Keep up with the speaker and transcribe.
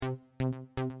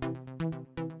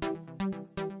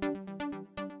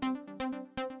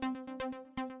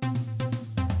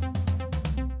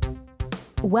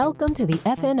Welcome to the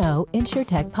FNO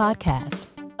InsureTech podcast,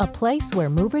 a place where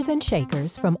movers and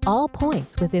shakers from all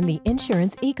points within the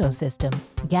insurance ecosystem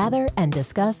gather and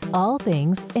discuss all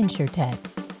things InsureTech.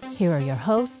 Here are your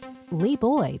hosts, Lee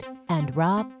Boyd and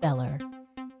Rob Beller.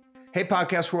 Hey,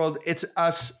 podcast world, it's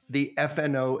us, the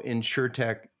FNO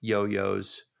InsureTech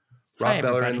yo-yos, Rob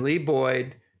Beller and Lee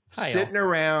Boyd, sitting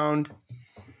around,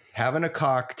 having a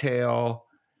cocktail,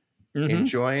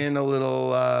 enjoying a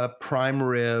little prime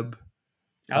rib.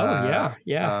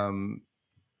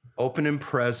 Opening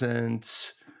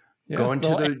presents, going to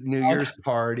the New Year's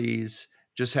parties,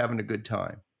 just having a good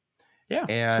time. Yeah,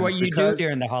 it's what you do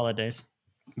during the holidays.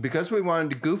 Because we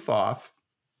wanted to goof off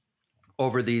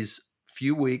over these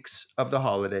few weeks of the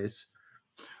holidays,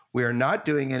 we are not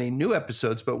doing any new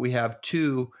episodes, but we have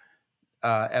two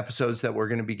episodes that we're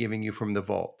going to be giving you from the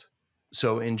vault.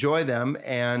 So enjoy them.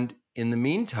 And in the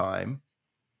meantime,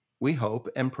 we hope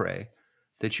and pray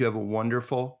that you have a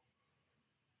wonderful,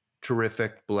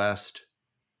 terrific, blessed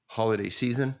holiday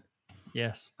season.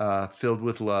 Yes. Filled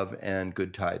with love and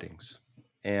good tidings.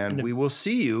 And we will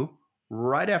see you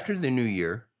right after the new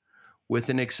year with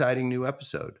an exciting new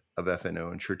episode of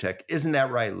FNO InsureTech. Isn't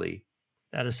that right, Lee?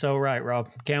 That is so right,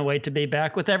 Rob. Can't wait to be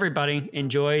back with everybody.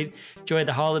 Enjoy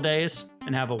the holidays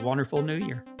and have a wonderful new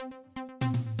year.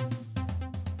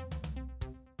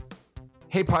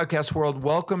 Hey, podcast world,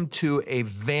 welcome to a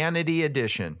vanity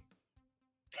edition.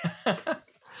 Nice.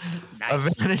 A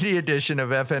vanity edition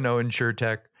of FNO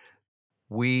InsureTech.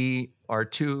 We are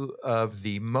two of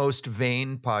the most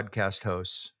vain podcast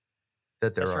hosts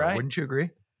that there are. Right. Wouldn't you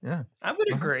agree? Yeah. I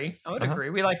would agree. I would agree.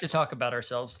 We like to talk about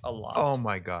ourselves a lot. Oh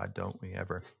my God, don't we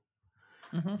ever?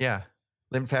 Yeah.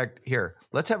 In fact, here,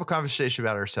 let's have a conversation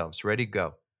about ourselves. Ready,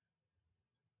 go.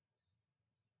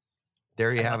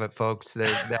 There you have it, folks.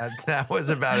 That was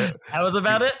about it. That was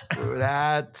about it?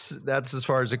 That's as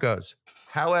far as it goes.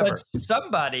 However, but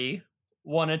somebody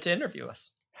wanted to interview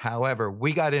us. However,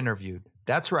 we got interviewed.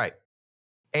 That's right.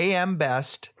 AM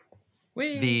Best,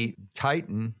 the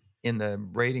titan in the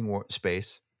rating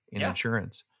space in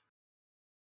insurance,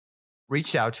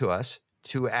 reached out to us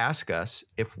to ask us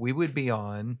if we would be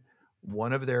on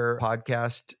one of their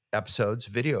podcast episodes,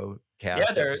 video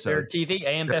cast episodes. Their TV,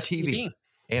 AM Best TV.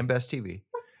 AM Best TV,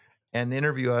 and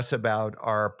interview us about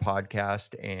our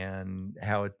podcast and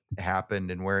how it happened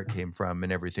and where it came from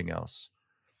and everything else.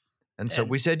 And so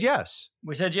we said yes.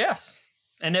 We said yes.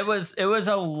 And it was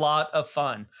a lot of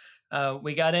fun.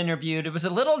 We got interviewed. It was a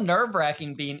little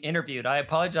nerve-wracking being interviewed. I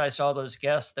apologize to all those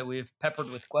guests that we've peppered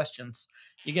with questions.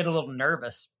 You get a little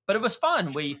nervous, but it was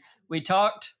fun. We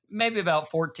talked maybe about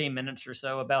 14 minutes or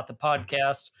so about the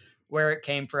podcast, where it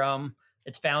came from,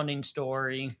 its founding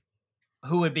story,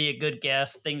 who would be a good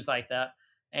guest, things like that.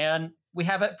 And we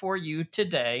have it for you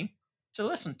today to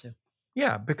listen to.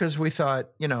 Yeah, because we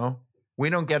thought, we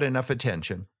don't get enough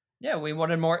attention. Yeah, we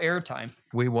wanted more airtime.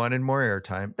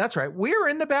 That's right. We're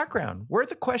in the background. We're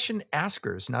the question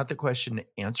askers, not the question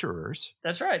answerers.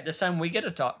 That's right. This time we get to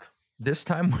talk. This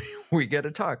time we get to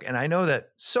talk. And I know that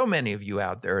so many of you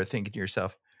out there are thinking to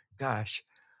yourself, gosh,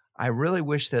 I really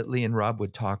wish that Lee and Rob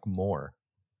would talk more.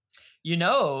 You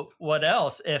know what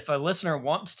else? If a listener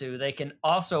wants to, they can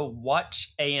also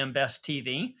watch AM Best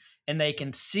TV and they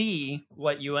can see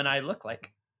what you and I look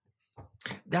like.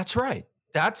 That's right.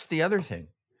 That's the other thing.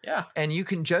 Yeah. And you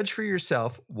can judge for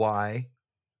yourself why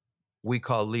we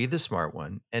call Lee the smart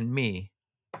one and me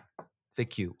the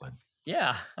cute one.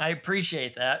 Yeah, I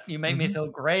appreciate that. You make me feel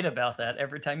great about that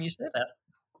every time you say that.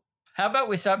 How about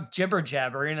we stop jibber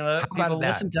jabbering and let people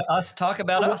listen to us talk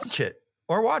about us?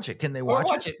 Watch it. Can they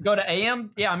watch it? Go to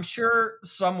AM. Yeah, I'm sure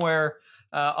somewhere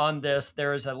on this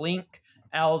there is a link.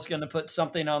 Al's going to put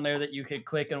something on there that you could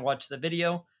click and watch the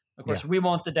video. Of course, we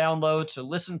want the download, so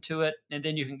listen to it, and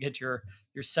then you can get your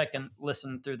second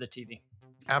listen through the TV.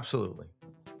 Absolutely.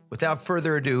 Without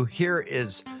further ado, here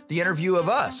is the interview of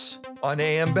us on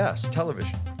AM Best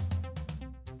Television.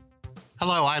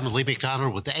 Hello, I'm Lee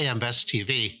McDonald with AM Best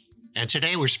TV, and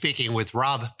today we're speaking with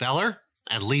Rob Beller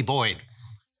and Lee Boyd,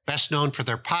 best known for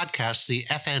their podcast, the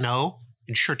FNO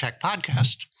InsureTech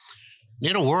Podcast.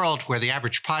 In a world where the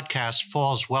average podcast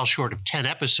falls well short of 10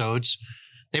 episodes,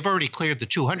 they've already cleared the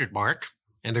 200 mark,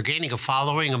 and they're gaining a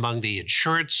following among the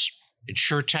insurance,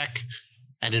 InsureTech,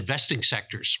 and investing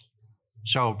sectors.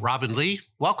 So, Rob and Lee,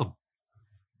 welcome.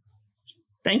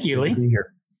 Thank you, Lee.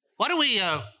 Why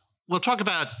don't we'll talk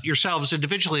about yourselves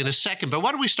individually in a second, but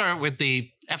why don't we start with the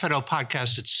FNO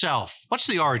podcast itself? What's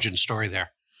the origin story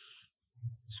there?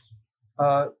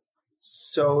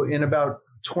 So in about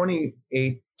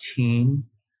 2018,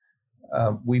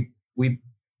 we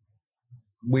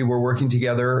were working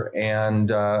together,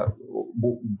 and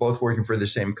both working for the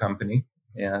same company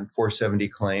and 470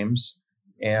 Claims.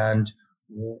 And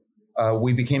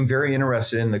we became very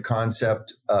interested in the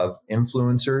concept of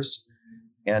influencers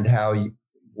and how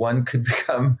one could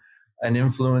become an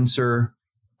influencer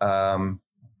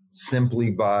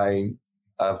simply by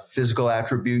a physical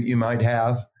attribute you might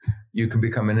have. You can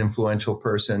become an influential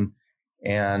person.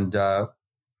 And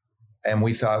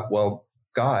we thought, well,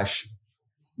 gosh,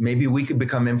 maybe we could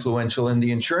become influential in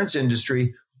the insurance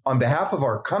industry on behalf of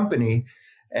our company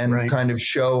and kind of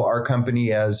show our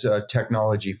company as a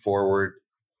technology forward,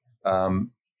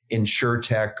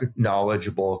 InsureTech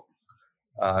knowledgeable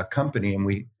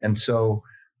company. And so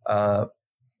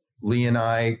Lee and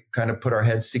I kind of put our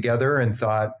heads together and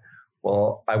thought,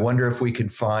 well, I wonder if we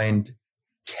could find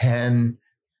 10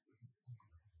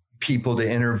 people to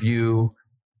interview,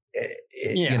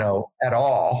 at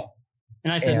all.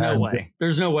 And I said, no way.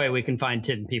 There's no way we can find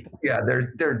 10 people. Yeah,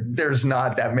 there's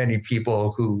not that many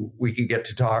people who we could get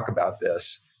to talk about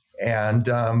this. And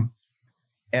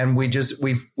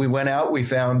we went out, we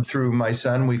found through my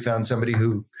son, we found somebody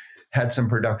who had some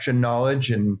production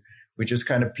knowledge, and we just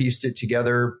kind of pieced it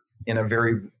together in a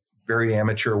very, very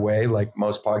amateur way, like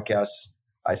most podcasts,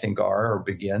 I think, are or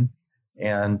begin.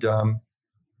 And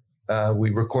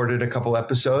we recorded a couple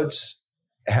episodes,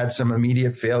 had some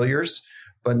immediate failures,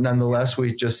 but nonetheless,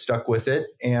 we just stuck with it,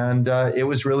 and it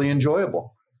was really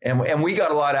enjoyable. And we got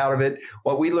a lot out of it.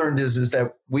 What we learned is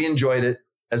that we enjoyed it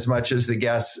as much as the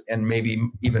guests, and maybe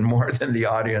even more than the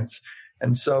audience.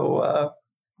 And so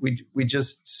we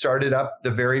just started up the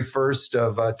very first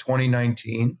of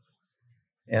 2019.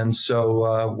 And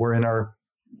so we're in our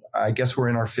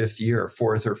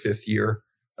fourth or fifth year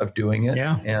of doing it,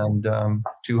 and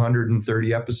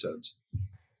 230 episodes.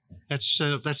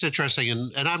 That's interesting,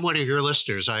 and I'm one of your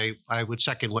listeners. I would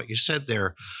second what you said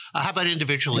there. How about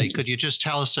individually? Could you just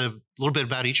tell us a little bit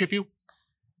about each of you?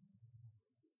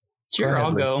 Sure,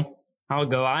 I'll go.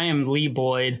 I am Lee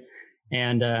Boyd,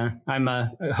 and I'm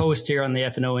a host here on the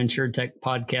FNO InsureTech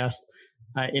podcast.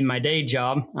 In my day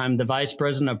job, I'm the vice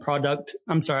president of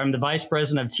I'm the vice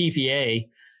president of TPA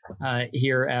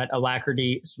here at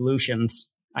Alacrity Solutions.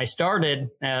 I started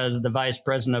as the vice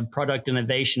president of product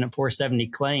innovation at 470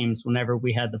 Claims whenever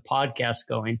we had the podcast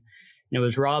going. And it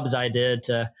was Rob's idea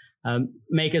to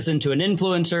make us into an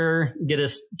influencer, get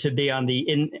us to be on the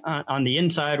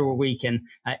inside where we can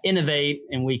innovate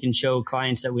and we can show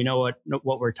clients that we know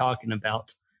what we're talking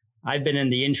about. I've been in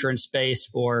the insurance space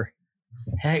for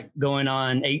going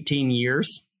on 18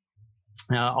 years,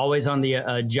 always on the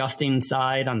adjusting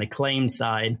side, on the claim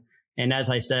side. And as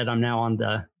I said, I'm now on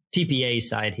the TPA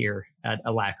side here at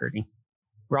Alacrity.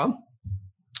 Rob?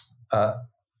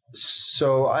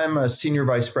 So I'm a senior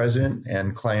vice president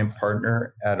and client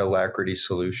partner at Alacrity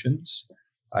Solutions.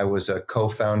 I was a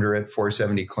co-founder at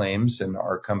 470 Claims, and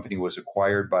our company was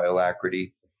acquired by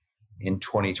Alacrity in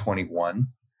 2021.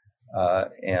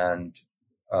 And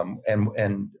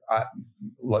I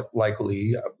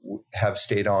likely have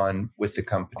stayed on with the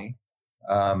company.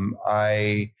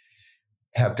 I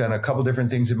have done a couple different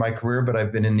things in my career, but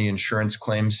I've been in the insurance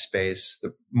claims space,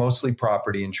 mostly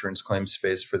property insurance claims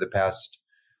space, for the past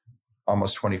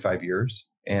almost 25 years.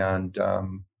 And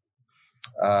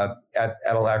at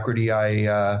Alacrity,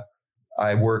 I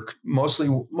work mostly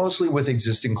with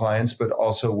existing clients, but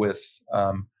also with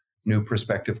new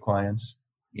prospective clients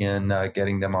in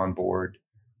getting them on board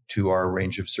to our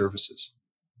range of services.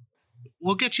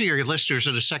 We'll get to your listeners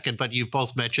in a second, but you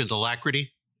both mentioned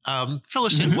Alacrity. Fill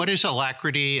us in. What is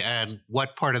Alacrity, and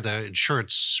what part of the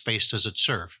insurance space does it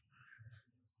serve?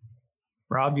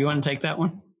 Rob, you want to take that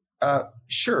one?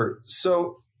 Sure.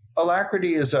 So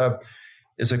Alacrity is a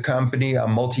company, a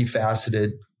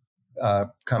multifaceted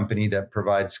company that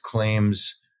provides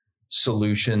claims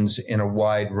solutions in a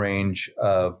wide range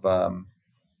of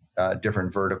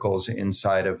different verticals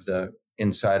inside of the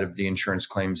insurance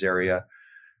claims area.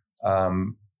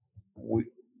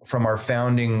 From our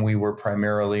founding, we were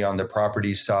primarily on the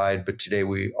property side, but today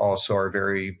we also are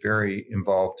very, very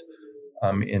involved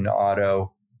in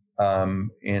auto,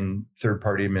 in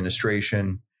third-party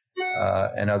administration,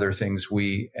 and other things.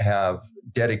 We have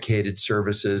dedicated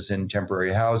services in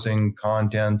temporary housing,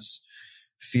 contents,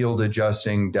 field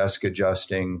adjusting, desk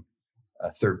adjusting,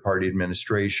 third-party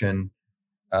administration,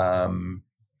 and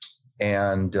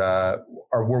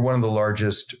we're one of the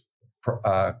largest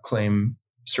claim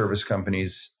service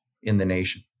companies in the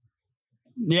nation.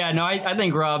 Yeah, no, I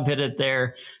think Rob hit it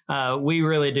there. We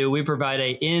really do. We provide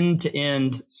a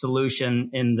end-to-end solution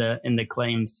in the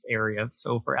claims area.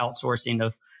 So for outsourcing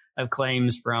of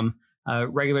claims from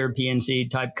regular PNC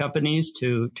type companies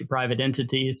to private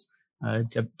entities,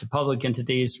 to public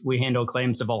entities. We handle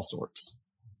claims of all sorts.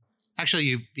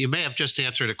 Actually, you may have just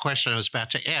answered a question I was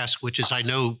about to ask, which is I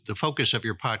know the focus of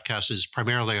your podcast is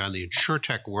primarily on the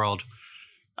InsureTech world,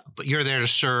 but you're there to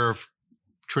serve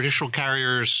traditional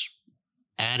carriers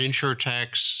and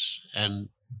InsureTechs and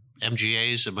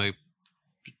MGAs.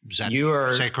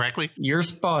 Say it correctly? You're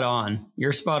spot on.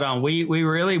 You're spot on. We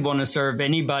really want to serve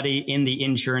anybody in the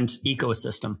insurance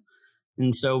ecosystem.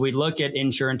 And so we look at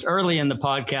insurance. Early in the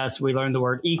podcast, we learned the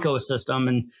word ecosystem,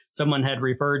 and someone had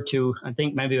referred to, I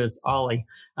think maybe it was Ollie,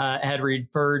 had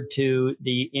referred to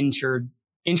the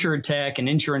InsureTech and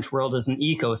insurance world as an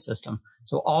ecosystem.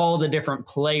 So all the different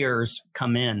players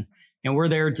come in, and we're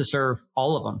there to serve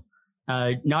all of them,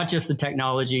 not just the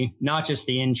technology, not just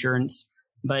the insurance,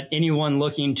 but anyone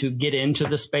looking to get into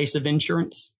the space of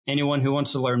insurance, anyone who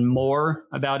wants to learn more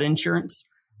about insurance.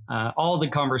 All the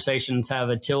conversations have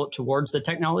a tilt towards the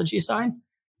technology side,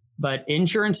 but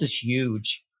insurance is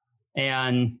huge.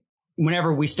 And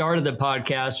whenever we started the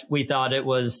podcast, we thought it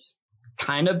was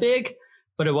kind of big,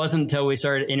 but it wasn't until we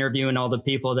started interviewing all the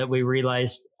people that we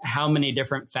realized how many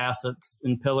different facets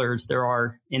and pillars there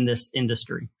are in this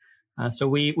industry. So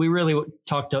we really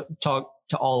talk to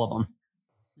all of them.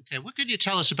 Okay. What can you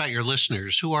tell us about your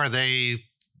listeners? Who are they?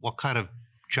 What kind of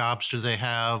jobs do they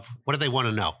have? What do they want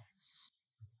to know?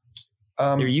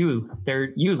 They're you,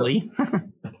 Lee.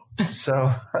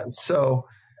 So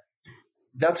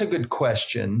that's a good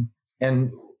question.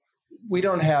 And we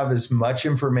don't have as much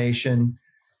information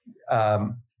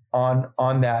on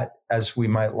that as we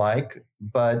might like.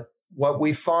 But what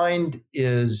we find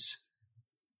is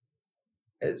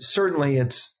certainly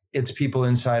it's people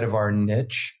inside of our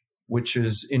niche, which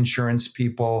is insurance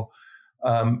people,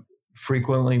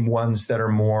 frequently ones that are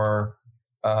more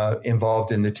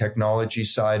involved in the technology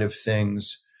side of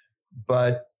things,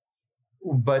 but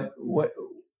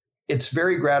it's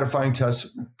very gratifying to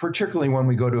us, particularly when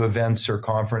we go to events or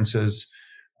conferences,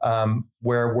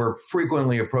 where we're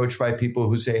frequently approached by people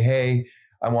who say, "Hey,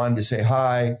 I wanted to say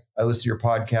hi. I listen to your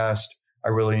podcast. I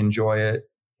really enjoy it,"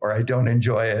 or "I don't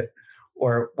enjoy it,"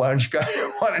 or "Why don't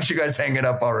you guys hang it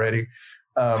up already?"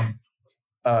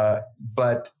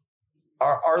 But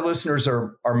our listeners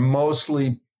are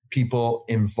mostly people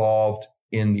involved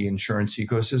in the insurance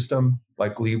ecosystem,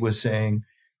 like Lee was saying,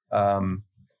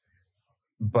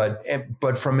 but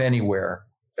from anywhere.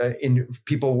 In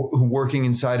people who working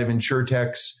inside of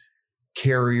InsureTechs,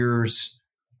 carriers,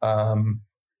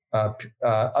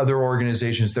 other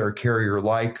organizations that are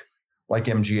carrier-like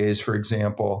MGAs, for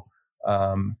example.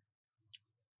 Am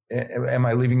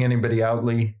I leaving anybody out,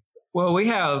 Lee? Well, we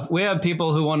have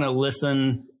people who want to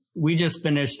listen. We just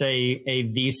finished a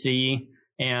VC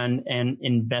and an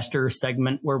investor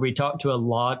segment where we talk to a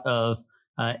lot of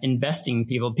investing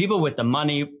people with the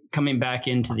money coming back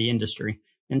into the industry.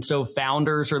 And so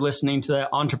founders are listening to that,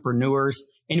 entrepreneurs,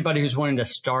 anybody who's wanting to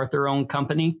start their own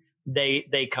company,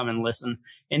 they come and listen.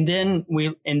 And then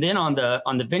on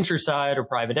the venture side or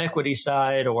private equity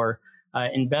side or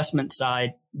investment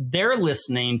side, they're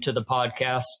listening to the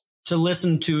podcast to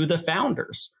listen to the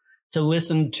founders, to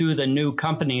listen to the new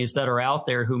companies that are out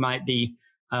there who might be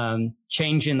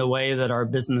changing the way that our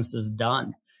business is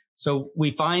done. So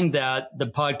we find that the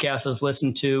podcast is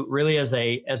listened to really as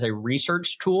a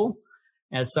research tool.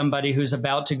 As somebody who's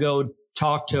about to go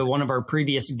talk to one of our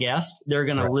previous guests, they're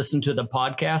going to listen to the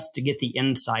podcast to get the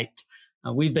insight.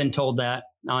 We've been told that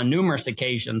on numerous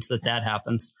occasions that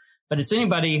happens. But it's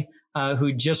anybody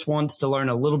who just wants to learn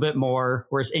a little bit more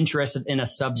or is interested in a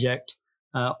subject.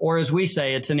 Or as we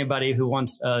say, it's anybody who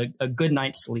wants a good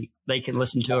night's sleep. They can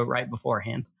listen to it right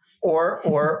beforehand.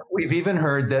 Or we've even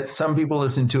heard that some people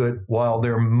listen to it while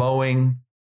they're mowing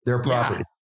their property.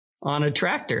 Yeah, on a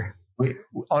tractor.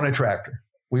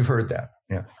 We've heard that.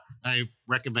 Yeah. I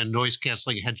recommend noise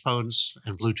canceling headphones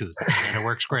and Bluetooth, and it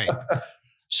works great.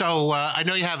 So I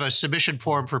know you have a submission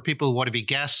form for people who want to be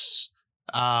guests,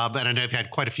 but I know you've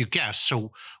had quite a few guests.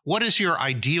 So what is your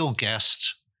ideal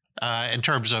guest in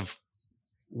terms of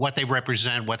what they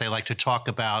represent, what they like to talk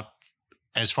about,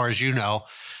 as far as you know,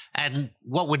 and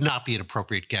what would not be an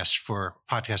appropriate guest for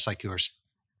podcasts like yours?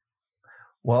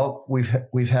 Well,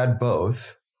 we've had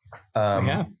both.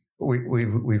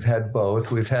 We've had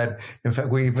both. In fact,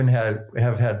 we even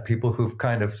have had people who've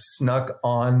kind of snuck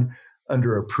on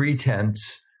under a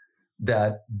pretense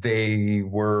that they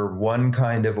were one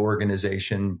kind of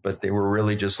organization, but they were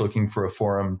really just looking for a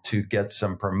forum to get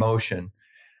some promotion.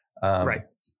 Right.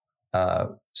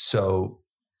 But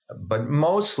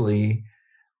mostly,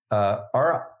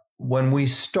 when we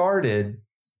started,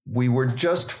 we were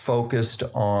just focused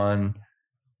on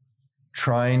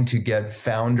trying to get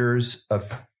founders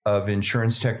of of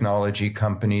insurance technology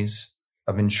companies,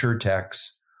 of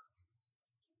InsureTechs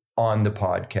on the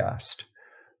podcast.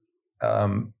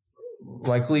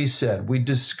 Like Lee said, we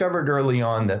discovered early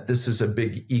on that this is that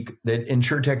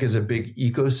InsureTech is a big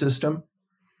ecosystem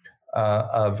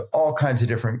of all kinds of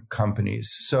different companies.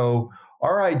 So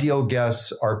our ideal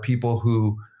guests are people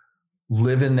who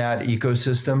live in that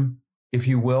ecosystem, if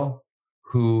you will,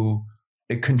 who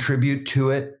contribute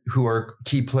to it, who are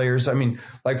key players. I mean,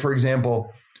 like, for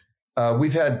example,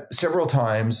 we've had several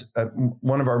times,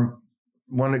 one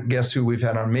of guests who we've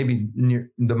had on maybe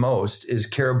the most is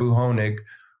Caribou Honig,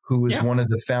 who is one of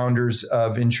the founders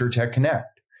of InsureTech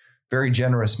Connect. Very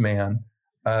generous man,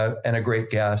 and a great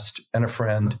guest and a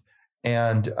friend.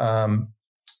 And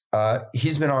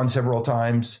he's been on several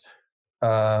times,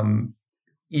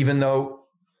 even though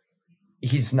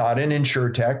he's not in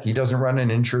InsureTech. He doesn't run an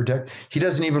InsureTech. He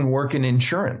doesn't even work in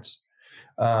insurance.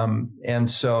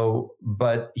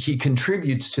 But he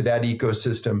contributes to that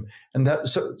ecosystem. And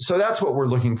so that's what we're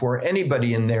looking for.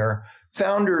 Anybody in there.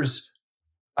 Founders,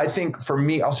 I think for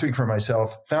me, I'll speak for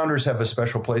myself. Founders have a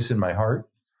special place in my heart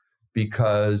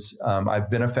because I've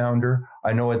been a founder.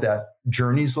 I know what that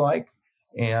journey's like.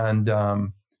 And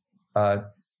to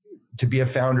be a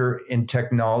founder in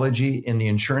technology in the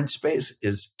insurance space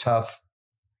is tough,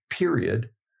 period.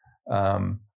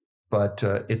 But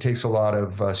it takes a lot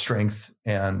of strength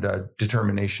and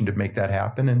determination to make that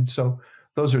happen. And so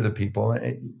those are the people.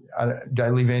 Did I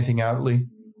leave anything out, Lee?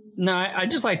 No, I'd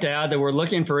just like to add that we're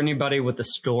looking for anybody with a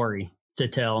story to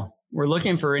tell. We're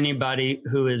looking for anybody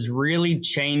who is really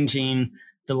changing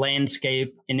the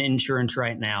landscape in insurance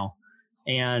right now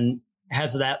and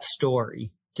has that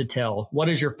story to tell. What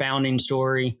is your founding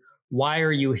story? Why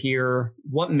are you here?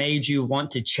 What made you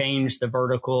want to change the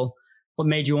vertical? What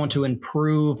made you want to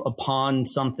improve upon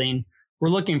something? We're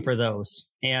looking for those.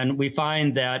 And we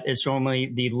find that it's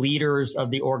normally the leaders of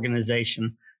the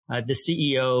organization, the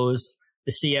CEOs,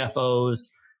 the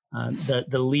CFOs,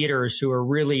 the leaders who are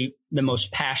really the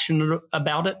most passionate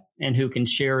about it and who can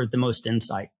share the most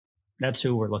insight. That's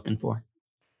who we're looking for.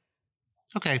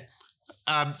 Okay.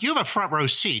 You have a front row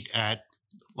seat at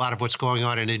a lot of what's going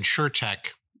on in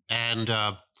InsureTech. And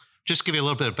just to give you a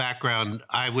little bit of background,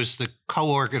 I was the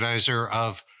co-organizer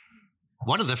of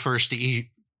one of the first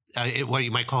what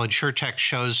you might call InsureTech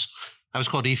shows. That was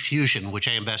called eFusion, which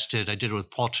AM Best did. I did it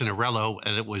with Paul Tinarello,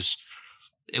 and it was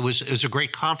a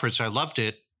great conference. I loved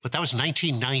it, but that was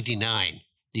 1999.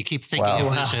 You keep thinking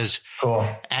of this as cool.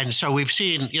 And so we've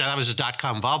seen, that was a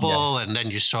dot-com bubble, and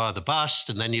then you saw the bust,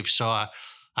 and then you saw,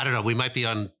 I don't know, we might be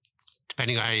on,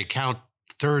 depending on how you count,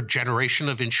 third generation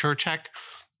of InsureTech.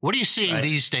 What are you seeing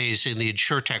these days in the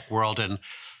InsureTech world, and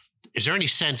is there any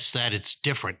sense that it's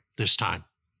different this time?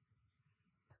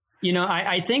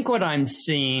 I think what I'm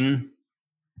seeing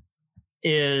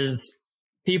is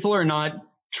people are not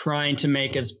trying to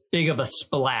make as big of a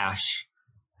splash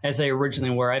as they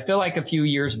originally were. I feel like a few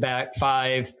years back,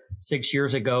 5-6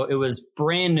 years ago, it was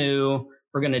brand new.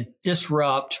 We're going to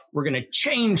disrupt. We're going to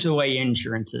change the way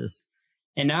insurance is.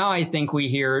 And now I think we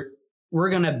hear we're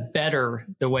going to better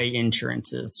the way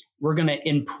insurance is. We're going to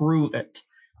improve it.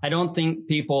 I don't think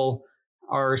people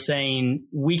are saying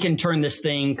we can turn this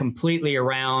thing completely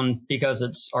around because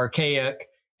it's archaic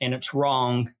and it's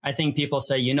wrong. I think people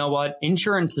say, you know what?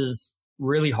 Insurance is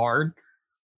really hard.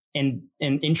 And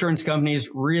insurance companies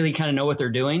really kind of know what they're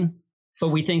doing, but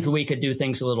we think that we could do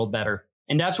things a little better.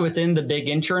 And that's within the big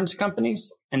insurance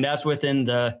companies. And that's within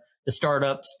the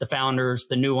startups, the founders,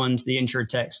 the new ones, the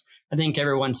InsureTechs. I think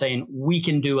everyone's saying we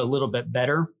can do a little bit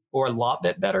better or a lot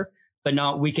bit better, but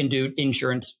not we can do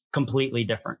insurance completely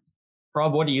different.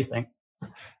 Rob, what do you think?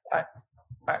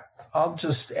 I'll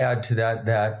just add to that,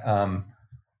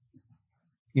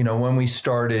 when we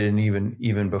started and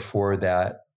even before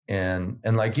that, and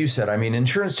like you said, I mean,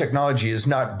 insurance technology is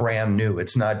not brand new.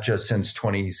 It's not just since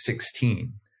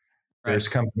 2016. Right. There's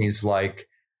companies like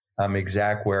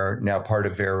Xactware, now part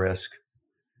of Verisk.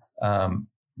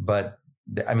 But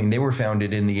I mean, they were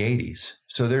founded in the 80s.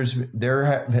 So there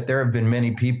have been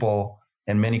many people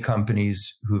and many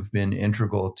companies who've been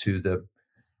integral to the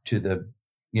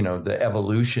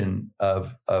evolution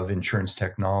of insurance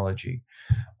technology.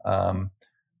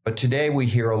 But today we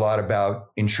hear a lot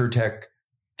about InsureTech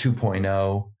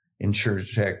 2.0,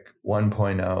 InsureTech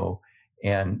 1.0,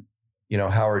 and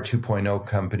how are 2.0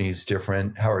 companies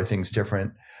different? How are things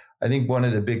different? I think one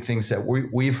of the big things that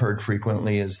we've heard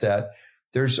frequently is that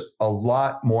there's a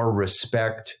lot more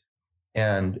respect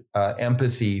and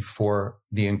empathy for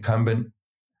the incumbent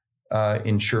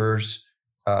insurers,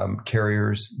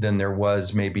 carriers than there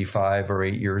was maybe 5 or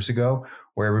 8 years ago,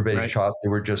 where everybody thought they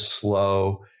were just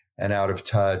slow and out of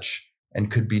touch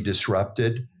and could be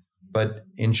disrupted, but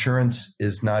insurance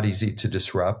is not easy to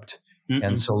disrupt. Mm-mm.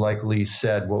 And so like Lee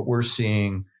said, what we're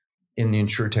seeing in the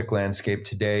InsureTech landscape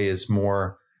today is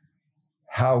more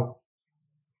how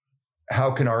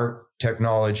can our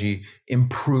technology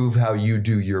improve how you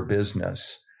do your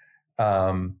business?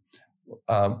 We're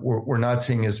not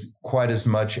seeing quite as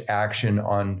much action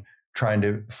on trying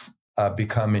to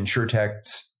become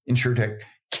InsureTech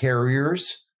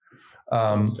carriers,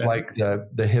 like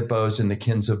the Hippos and the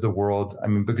Kins of the world. I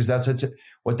mean, because that's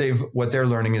what they're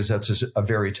learning is that's a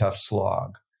very tough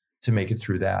slog to make it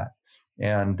through that.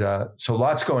 And so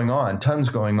lots going on, tons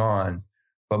going on,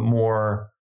 but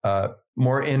more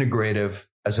integrative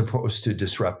as opposed to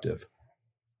disruptive.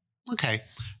 Okay.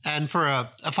 And for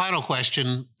a final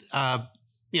question,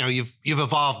 you've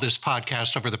evolved this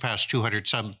podcast over the past 200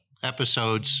 some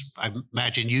episodes. I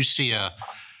imagine you see a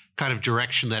kind of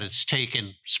direction that it's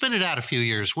taken. Spin it out a few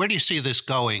years. Where do you see this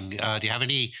going? Do you have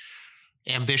any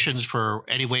ambitions for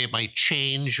any way it might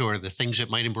change or the things it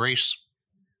might embrace?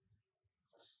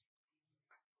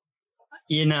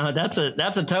 That's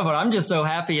a tough one. I'm just so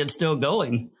happy it's still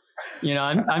going.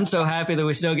 I'm so happy that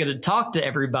we still get to talk to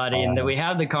everybody and that we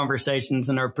have the conversations,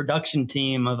 and our production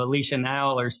team of Alicia and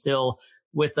Al are still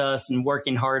with us and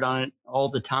working hard on it all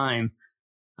the time.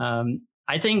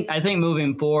 I think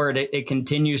moving forward, it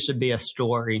continues to be a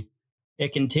story.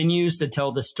 It continues to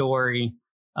tell the story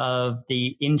of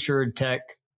the InsureTech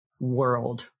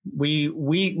world.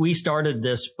 We started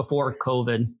this before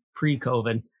COVID,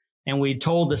 pre-COVID, and we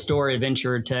told the story of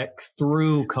InsureTech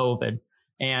through COVID.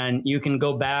 And you can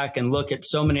go back and look at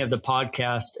so many of the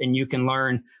podcasts, and you can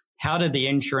learn how did the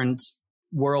insurance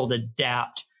world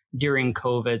adapt during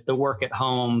COVID, the work at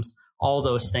homes, all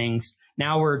those things.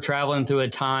 Now we're traveling through a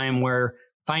time where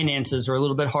finances are a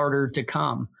little bit harder to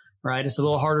come, right? It's a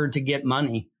little harder to get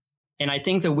money. And I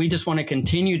think that we just want to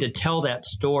continue to tell that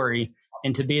story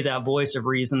and to be that voice of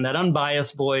reason, that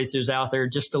unbiased voice who's out there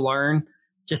just to learn,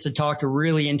 just to talk to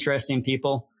really interesting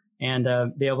people, and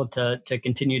be able to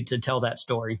continue to tell that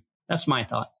story. That's my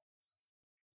thought.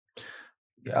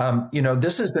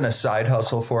 This has been a side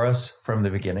hustle for us from the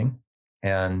beginning.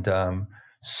 And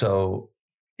so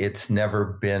we've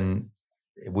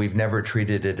never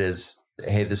treated it as,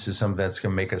 hey, this is something that's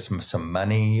going to make us some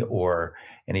money or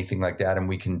anything like that. And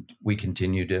we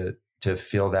continue to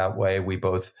feel that way. We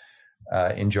both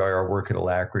enjoy our work at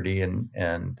Alacrity and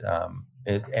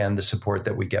the support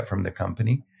that we get from the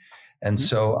company. And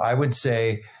so I would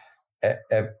say,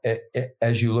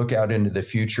 as you look out into the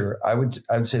future, I would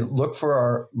say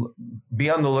be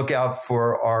on the lookout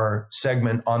for our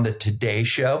segment on the Today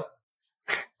Show.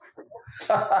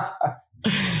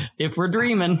 If we're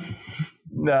dreaming.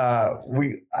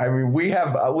 We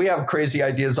have crazy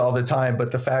ideas all the time,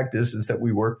 but the fact is that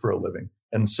we work for a living.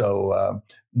 And so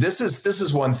this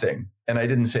is one thing, and I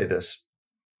didn't say this.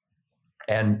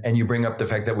 And you bring up the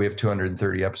fact that we have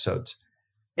 230 episodes.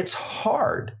 It's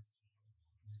hard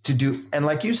to do. And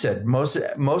like you said, most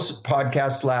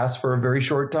podcasts last for a very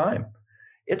short time.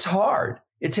 It's hard.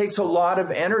 It takes a lot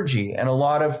of energy and a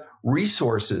lot of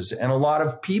resources and a lot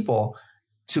of people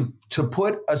to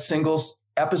put a single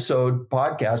episode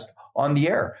podcast on the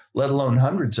air, let alone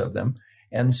hundreds of them.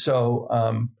 And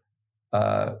so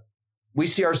we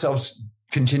see ourselves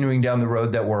continuing down the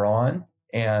road that we're on,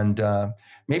 and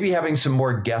maybe having some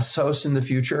more guest hosts in the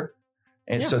future,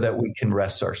 and so that we can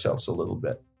rest ourselves a little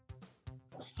bit.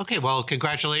 Okay, well,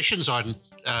 congratulations on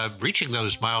reaching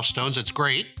those milestones. It's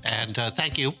great. And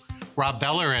thank you, Rob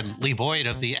Beller and Lee Boyd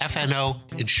of the FNO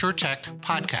InsureTech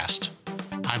podcast.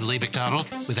 I'm Lee McDonald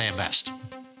with AM Best.